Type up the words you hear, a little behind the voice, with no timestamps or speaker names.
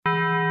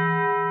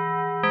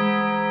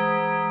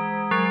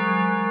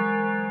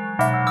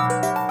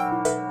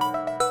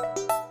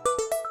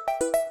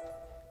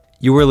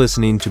You are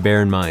listening to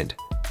Bear in Mind,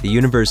 the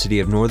University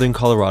of Northern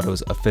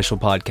Colorado's official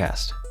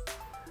podcast.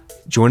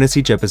 Join us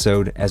each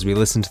episode as we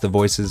listen to the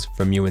voices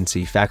from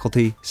UNC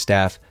faculty,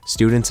 staff,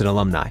 students, and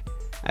alumni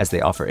as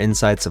they offer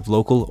insights of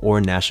local or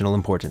national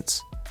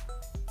importance.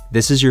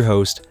 This is your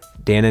host,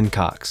 Danon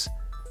Cox,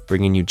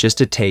 bringing you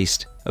just a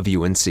taste of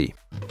UNC.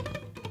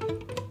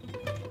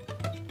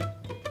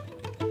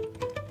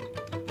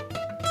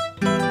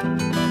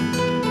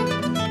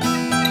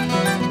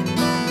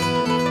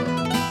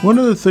 One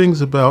of the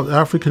things about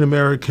African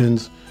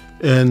Americans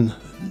and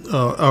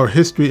our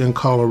history in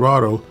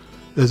Colorado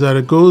is that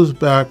it goes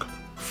back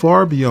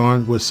far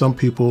beyond what some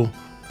people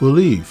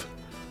believe.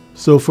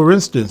 So, for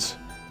instance,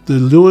 the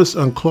Lewis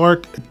and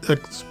Clark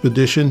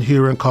expedition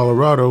here in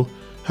Colorado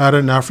had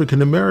an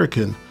African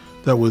American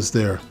that was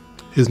there.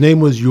 His name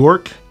was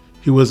York.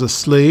 He was a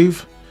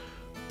slave,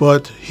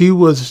 but he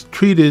was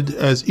treated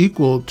as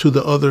equal to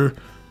the other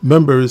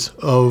members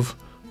of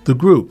the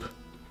group.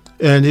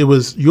 And it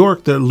was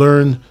York that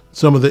learned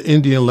some of the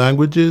Indian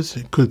languages,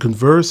 he could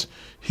converse.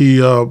 He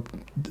had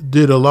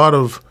a lot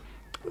of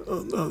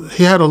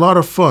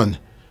fun.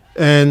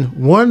 And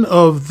one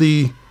of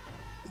the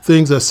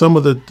things that some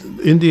of the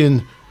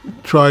Indian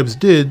tribes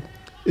did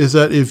is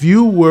that if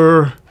you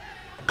were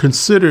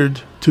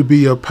considered to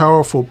be a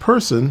powerful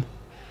person,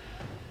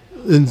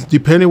 and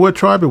depending what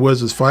tribe it was,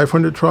 there's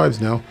 500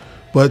 tribes now,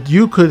 but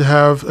you could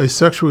have a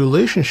sexual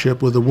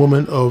relationship with a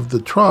woman of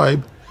the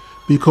tribe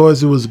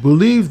because it was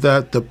believed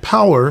that the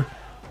power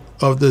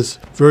of this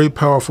very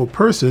powerful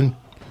person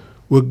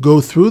would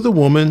go through the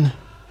woman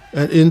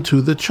and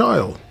into the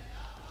child.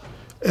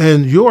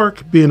 And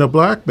York, being a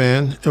black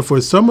man, and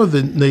for some of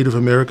the Native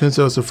Americans,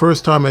 that was the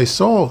first time I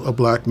saw a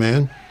black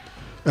man,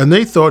 and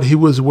they thought he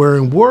was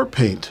wearing war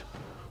paint.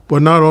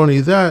 But not only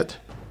that,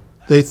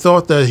 they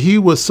thought that he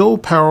was so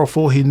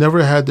powerful he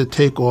never had to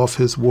take off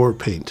his war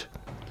paint.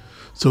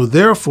 So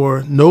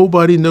therefore,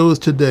 nobody knows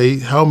today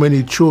how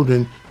many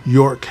children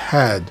York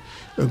had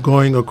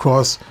going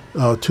across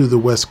to the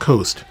West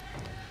Coast.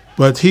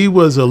 But he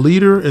was a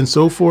leader and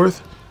so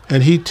forth,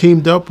 and he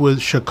teamed up with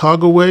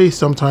Chicago-way.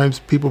 Sometimes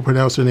people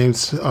pronounce their name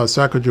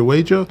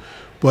Sacagawea,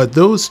 but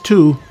those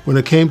two, when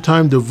it came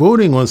time to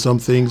voting on some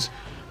things,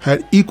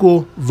 had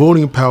equal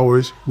voting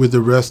powers with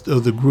the rest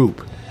of the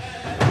group.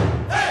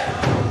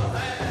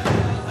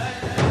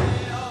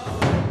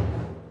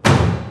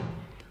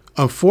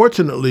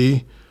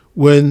 Unfortunately,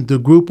 when the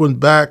group went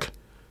back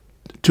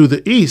to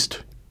the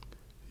east,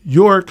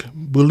 York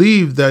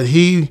believed that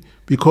he,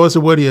 because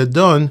of what he had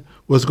done,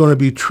 was going to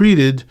be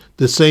treated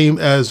the same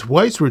as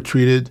whites were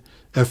treated,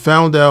 and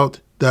found out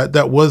that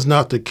that was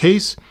not the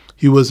case.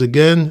 He was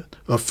again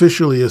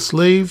officially a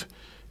slave,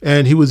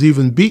 and he was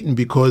even beaten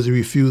because he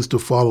refused to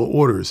follow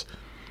orders.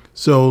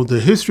 So the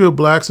history of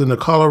blacks in the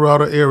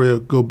Colorado area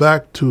go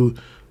back to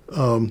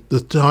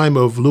the time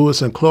of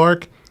Lewis and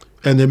Clark,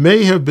 and there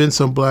may have been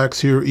some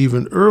blacks here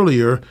even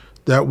earlier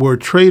that were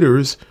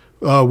traders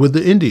with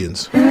the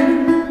Indians.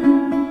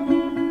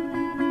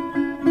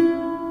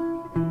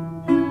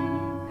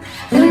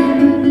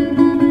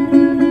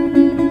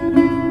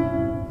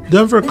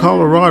 Denver,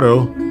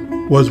 Colorado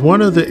was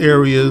one of the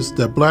areas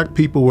that black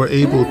people were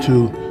able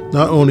to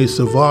not only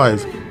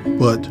survive,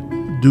 but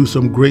do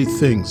some great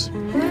things.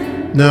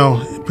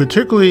 Now,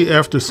 particularly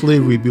after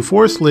slavery,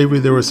 before slavery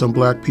there were some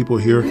black people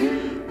here,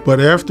 but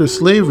after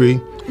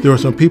slavery there were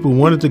some people who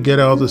wanted to get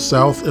out of the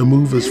South and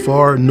move as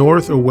far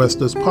north or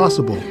west as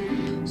possible.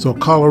 So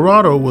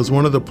Colorado was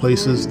one of the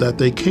places that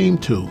they came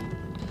to.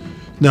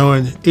 Now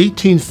in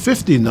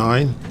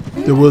 1859,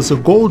 there was a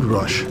gold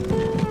rush,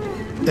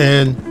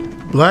 and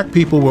black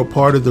people were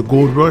part of the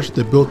gold rush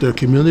that built their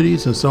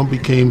communities, and some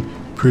became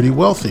pretty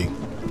wealthy.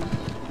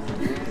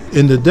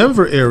 In the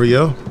Denver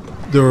area,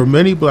 there were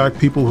many black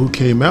people who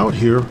came out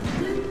here,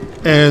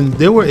 and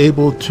they were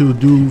able to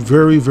do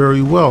very,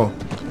 very well.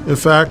 In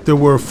fact, there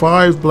were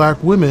 5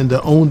 black women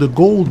that owned a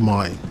gold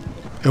mine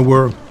and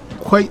were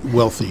quite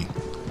wealthy.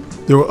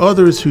 There were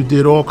others who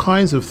did all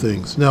kinds of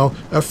things. Now,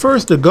 at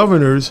first, the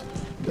governors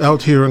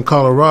out here in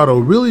Colorado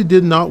really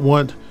did not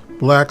want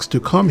blacks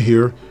to come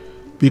here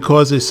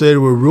because they said it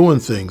would ruin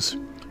things.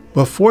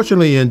 But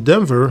fortunately in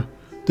Denver,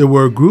 there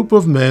were a group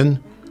of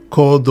men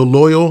called the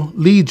Loyal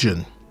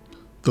Legion.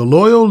 The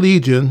Loyal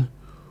Legion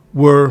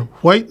were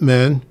white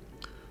men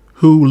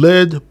who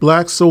led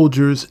black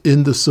soldiers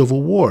in the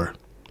Civil War.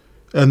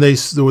 And they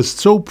were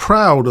so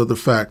proud of the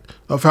fact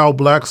of how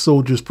black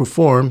soldiers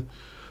performed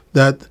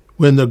that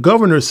when the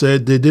governor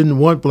said they didn't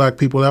want black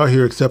people out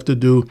here except to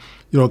do,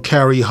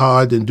 carry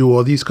hod and do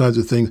all these kinds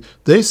of things,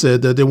 they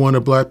said that they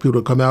wanted black people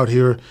to come out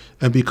here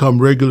and become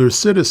regular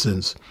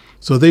citizens.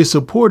 So they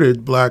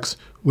supported blacks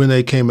when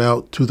they came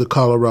out to the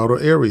Colorado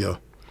area.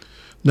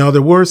 Now,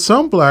 there were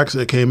some blacks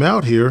that came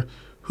out here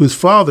whose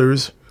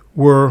fathers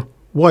were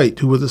white,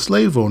 who were the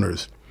slave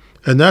owners.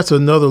 And that's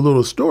another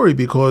little story,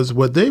 because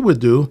what they would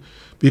do,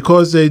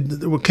 because they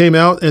came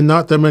out and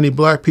not that many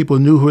black people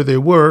knew who they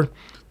were,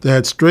 they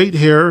had straight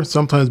hair,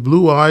 sometimes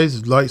blue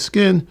eyes, light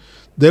skin.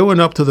 They went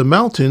up to the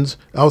mountains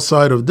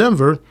outside of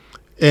Denver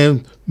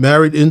and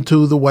married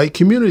into the white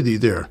community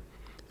there.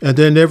 And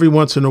then every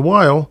once in a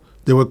while,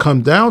 they would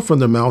come down from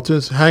the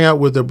mountains, hang out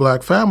with their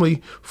black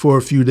family for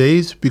a few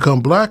days, become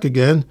black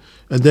again,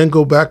 and then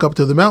go back up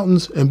to the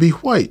mountains and be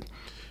white.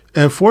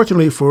 And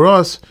fortunately for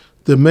us,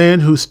 the man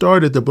who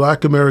started the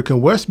Black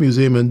American West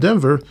Museum in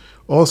Denver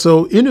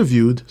also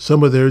interviewed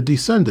some of their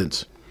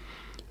descendants.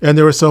 And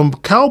there were some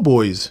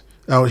cowboys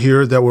out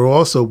here that were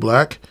also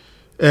black.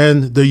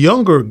 And the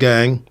younger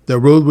gang that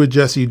rode with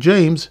Jesse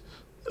James,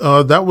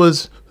 that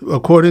was,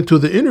 according to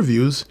the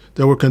interviews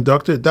that were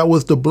conducted, that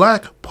was the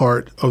black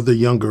part of the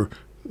younger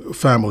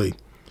family.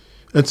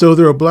 And so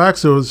there are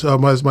blacks, as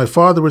my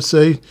father would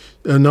say,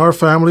 in our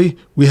family,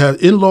 we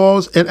have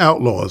in-laws and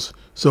outlaws.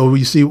 So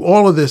we see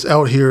all of this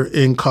out here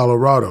in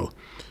Colorado.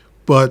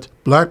 But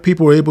black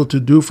people were able to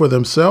do for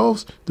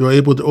themselves. They were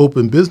able to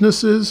open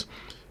businesses,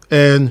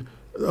 and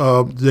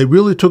they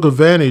really took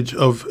advantage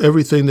of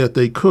everything that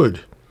they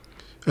could.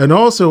 And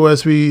also,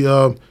 as we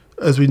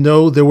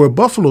know, there were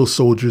Buffalo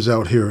Soldiers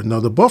out here. Now,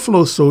 the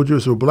Buffalo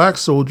Soldiers were black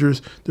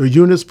soldiers. Their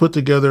units put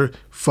together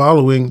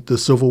following the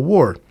Civil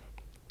War.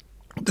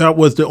 That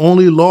was the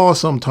only law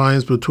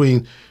sometimes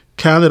between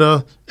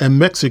Canada and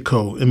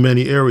Mexico in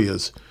many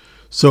areas.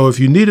 So if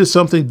you needed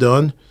something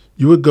done,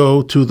 you would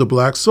go to the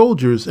black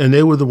soldiers, and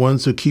they were the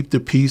ones who keep the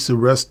peace,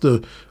 arrest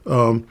the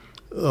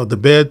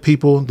bad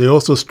people. They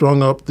also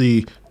strung up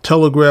the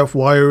telegraph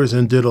wires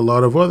and did a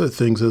lot of other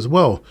things as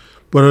well.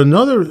 But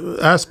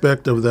another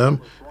aspect of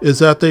them is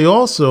that they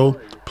also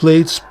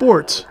played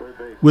sports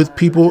with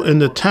people in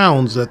the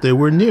towns that they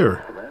were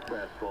near.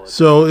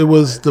 So it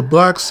was the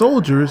black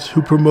soldiers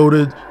who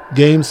promoted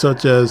games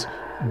such as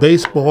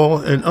baseball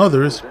and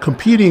others,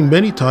 competing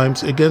many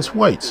times against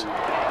whites.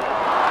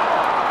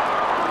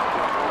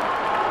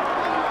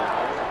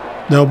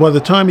 Now, by the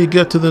time you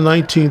get to the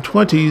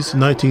 1920s,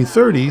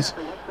 1930s,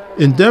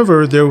 in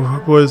Denver, there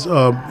was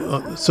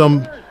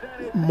some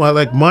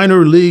like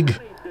minor league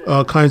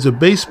kinds of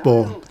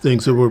baseball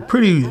things that were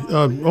pretty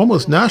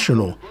almost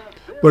national.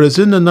 But it's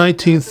in the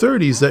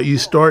 1930s that you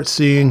start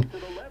seeing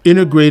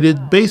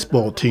integrated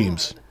baseball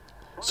teams.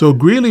 So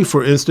Greeley,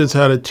 for instance,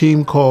 had a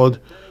team called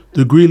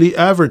the Greeley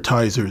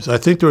Advertisers. I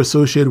think they're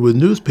associated with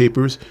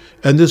newspapers,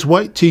 and this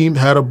white team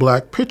had a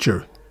black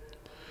pitcher.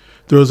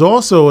 There was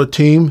also a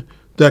team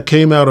that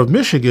came out of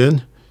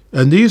Michigan,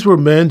 and these were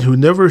men who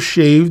never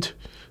shaved,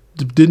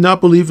 did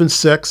not believe in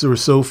sex or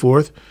so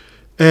forth,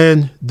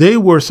 and they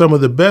were some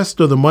of the best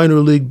of the minor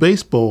league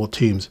baseball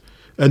teams.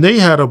 And they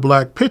had a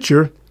black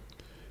pitcher.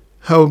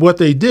 What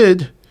they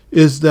did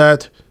is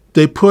that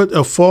they put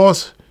a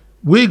false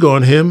wig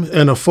on him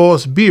and a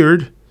false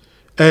beard,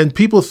 and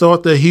people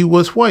thought that he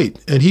was white,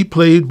 and he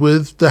played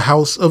with the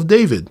House of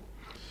David.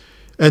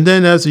 And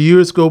then as the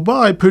years go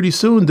by, pretty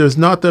soon there's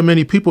not that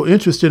many people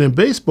interested in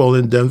baseball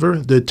in Denver.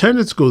 The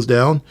attendance goes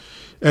down.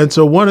 And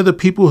so one of the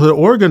people who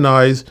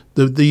organized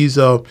these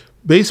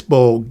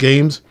baseball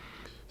games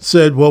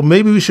said, well,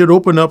 maybe we should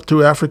open up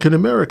to African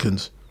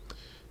Americans.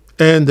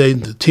 And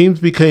the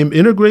teams became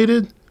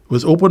integrated,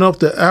 was open up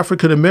to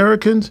African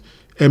Americans,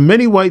 and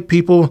many white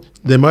people,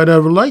 they might not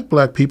have liked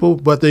black people,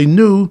 but they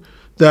knew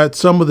that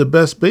some of the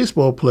best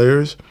baseball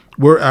players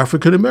were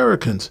African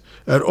Americans.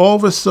 And all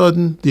of a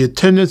sudden, the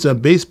attendance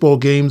at baseball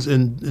games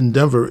in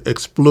Denver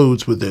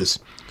explodes with this.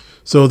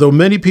 So though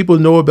many people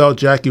know about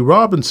Jackie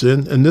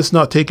Robinson, and this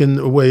not taking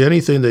away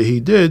anything that he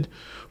did,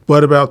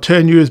 but about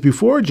 10 years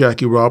before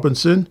Jackie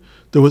Robinson,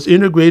 there was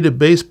integrated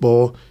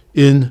baseball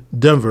in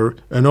Denver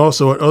and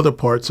also in other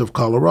parts of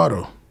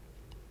Colorado.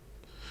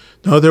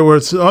 Now, there were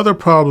other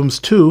problems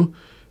too.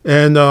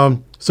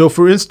 And so,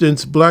 for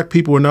instance, black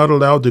people were not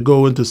allowed to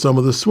go into some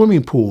of the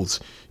swimming pools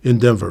in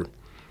Denver.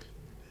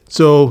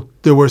 So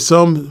there were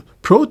some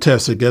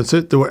protests against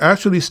it that were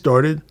actually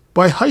started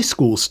by high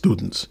school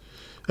students,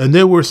 and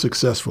they were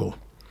successful.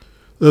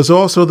 There's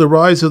also the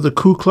rise of the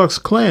Ku Klux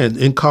Klan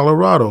in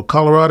Colorado.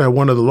 Colorado had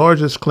one of the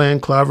largest Klan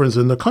klaverns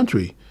in the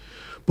country.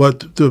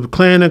 But the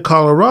Klan in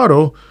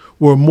Colorado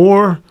were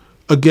more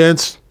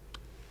against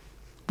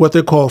what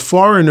they call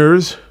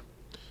foreigners,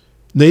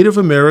 Native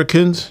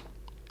Americans,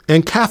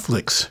 and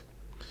Catholics.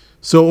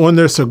 So on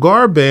their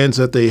cigar bands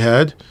that they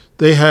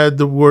had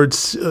the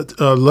words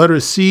letter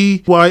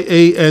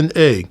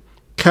C-Y-A-N-A.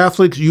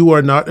 Catholics, you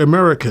are not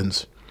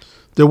Americans.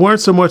 They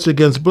weren't so much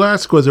against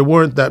blacks because there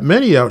weren't that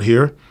many out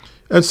here.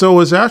 And so it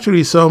was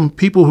actually some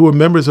people who were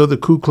members of the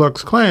Ku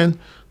Klux Klan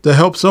that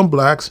helped some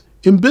blacks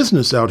in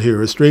business out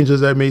here, as strange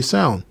as that may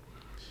sound.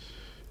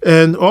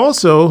 And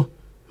also,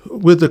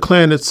 with the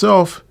Klan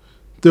itself,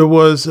 there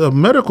was a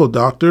medical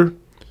doctor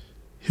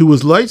who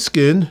was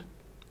light-skinned,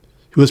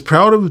 who was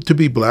proud to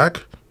be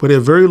black, but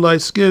had very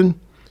light skin,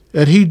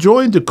 and he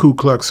joined the Ku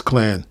Klux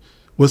Klan,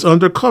 was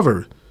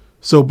undercover.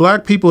 So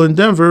black people in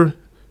Denver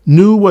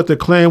knew what the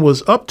Klan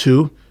was up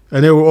to,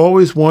 and they were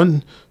always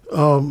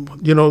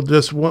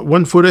just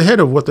one foot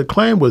ahead of what the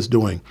Klan was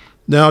doing.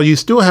 Now, you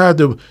still had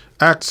to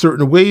act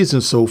certain ways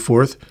and so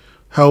forth.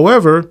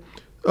 However,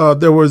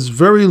 there was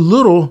very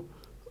little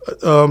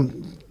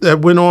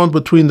that went on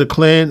between the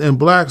Klan and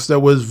blacks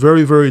that was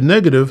very, very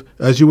negative,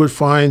 as you would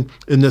find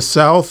in the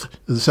South,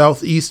 the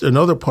Southeast, and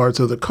other parts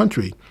of the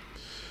country.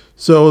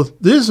 So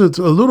this is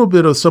a little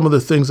bit of some of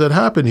the things that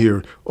happen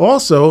here.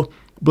 Also,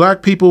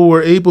 black people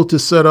were able to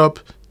set up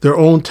their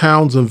own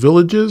towns and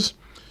villages.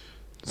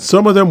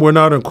 Some of them were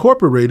not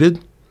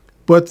incorporated,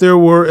 but there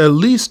were at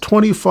least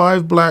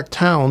 25 black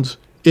towns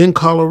in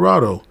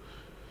Colorado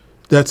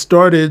that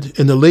started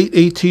in the late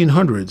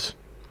 1800s.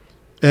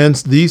 And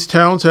these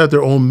towns had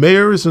their own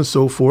mayors and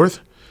so forth.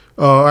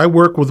 I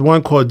work with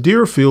one called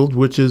Deerfield,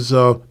 which is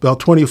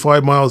about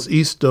 25 miles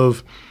east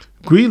of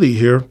Greeley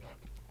here.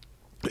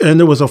 And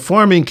there was a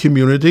farming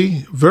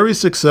community, very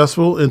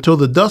successful until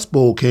the Dust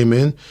Bowl came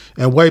in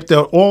and wiped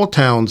out all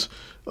towns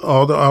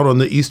out on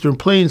the Eastern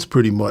Plains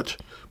pretty much.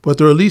 But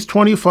there are at least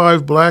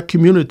 25 black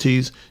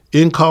communities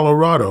in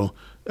Colorado,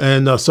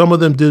 and some of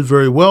them did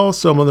very well.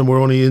 Some of them were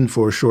only in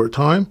for a short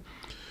time.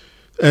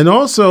 And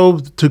also,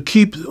 to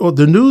keep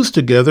the news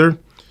together,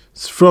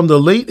 from the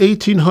late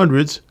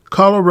 1800s,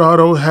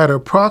 Colorado had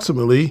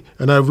approximately,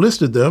 and I've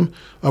listed them,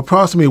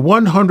 approximately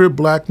 100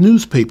 black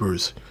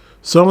newspapers.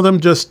 Some of them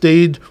just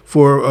stayed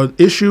for an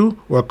issue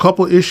or a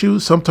couple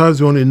issues.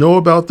 Sometimes we only know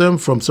about them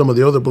from some of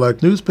the other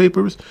black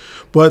newspapers.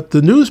 But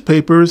the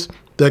newspapers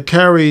that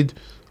carried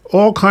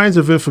all kinds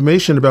of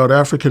information about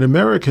African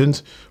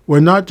Americans were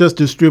not just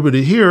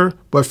distributed here,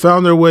 but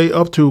found their way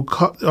up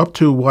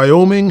to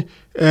Wyoming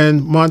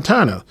and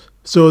Montana.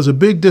 So it's a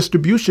big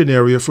distribution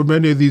area for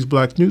many of these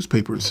black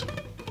newspapers.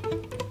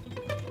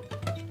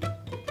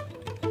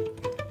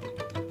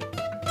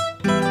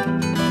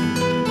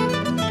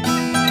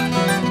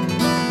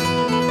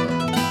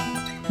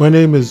 My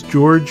name is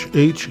George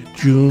H.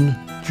 June,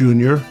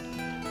 Jr.,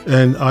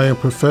 and I am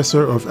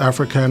professor of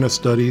Africana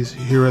Studies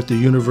here at the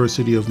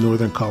University of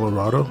Northern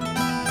Colorado.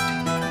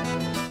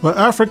 Well,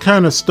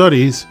 Africana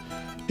Studies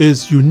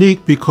is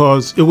unique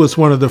because it was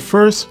one of the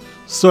first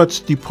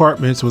such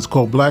departments. It was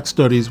called Black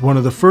Studies, one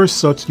of the first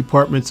such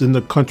departments in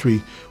the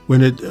country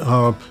when it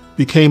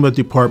became a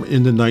department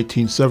in the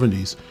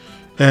 1970s.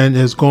 And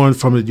has gone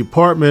from a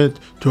department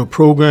to a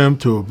program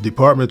to a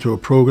department to a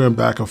program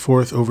back and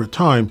forth over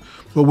time.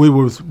 But we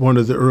were one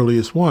of the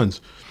earliest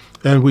ones.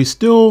 And we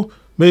still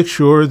make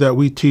sure that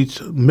we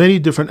teach many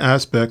different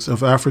aspects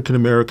of African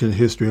American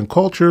history and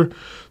culture.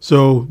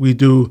 So we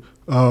do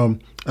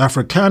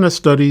Africana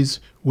Studies,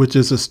 which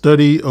is a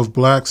study of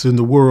blacks in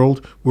the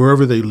world,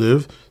 wherever they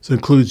live. This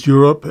includes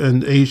Europe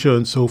and Asia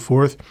and so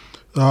forth.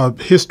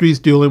 Histories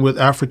dealing with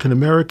African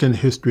American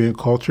history and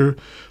culture,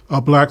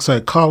 black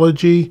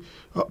psychology,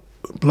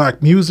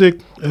 black music,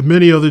 and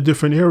many other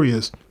different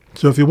areas.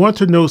 So if you want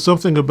to know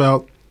something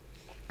about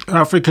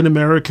African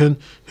American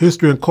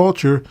history and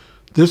culture,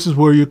 this is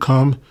where you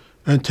come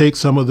and take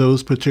some of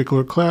those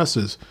particular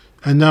classes.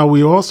 And now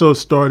we also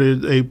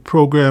started a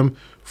program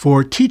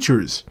for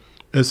teachers.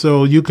 And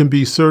so you can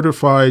be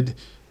certified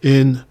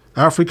in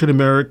African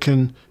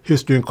American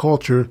history and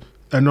culture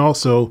and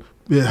also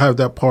have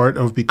that part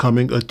of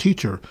becoming a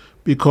teacher.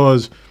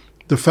 Because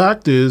the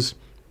fact is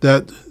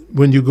that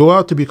when you go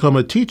out to become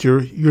a teacher,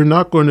 you're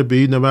not going to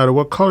be, no matter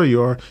what color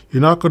you are, you're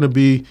not going to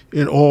be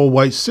in all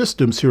white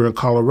systems here in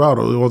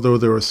Colorado, although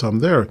there are some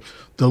there.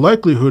 The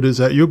likelihood is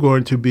that you're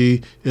going to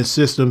be in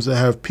systems that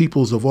have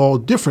peoples of all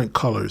different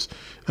colors.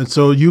 And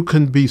so you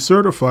can be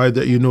certified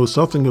that you know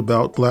something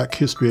about black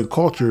history and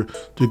culture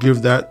to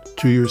give that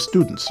to your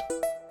students.